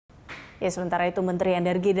Ya, sementara itu Menteri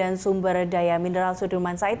Energi dan Sumber Daya Mineral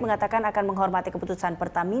Sudirman mengatakan akan menghormati keputusan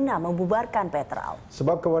Pertamina membubarkan Petral.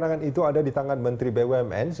 Sebab kewenangan itu ada di tangan Menteri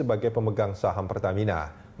BUMN sebagai pemegang saham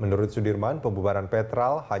Pertamina. Menurut Sudirman, pembubaran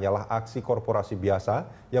Petral hanyalah aksi korporasi biasa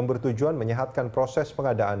yang bertujuan menyehatkan proses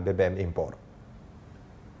pengadaan BBM impor.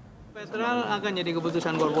 Petral akan jadi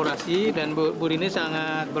keputusan korporasi dan Bu Rini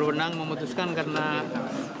sangat berwenang memutuskan karena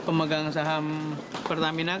pemegang saham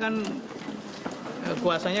Pertamina kan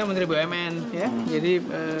kuasanya Menteri BUMN ya. Jadi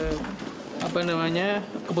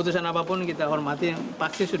keputusan apapun kita hormati,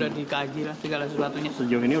 pasti sudah dikaji lah segala sesuatunya.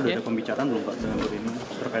 Sejauh ini udah ada pembicaraan belum Pak dengan Bu Rini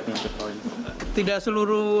terkait dengan Petral ini? Tidak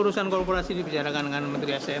seluruh urusan korporasi dibicarakan dengan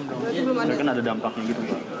Menteri ESDM dong. Saya kan ada dampaknya gitu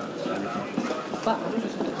Pak,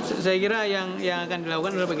 saya kira yang akan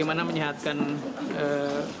dilakukan adalah bagaimana menyehatkan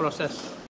proses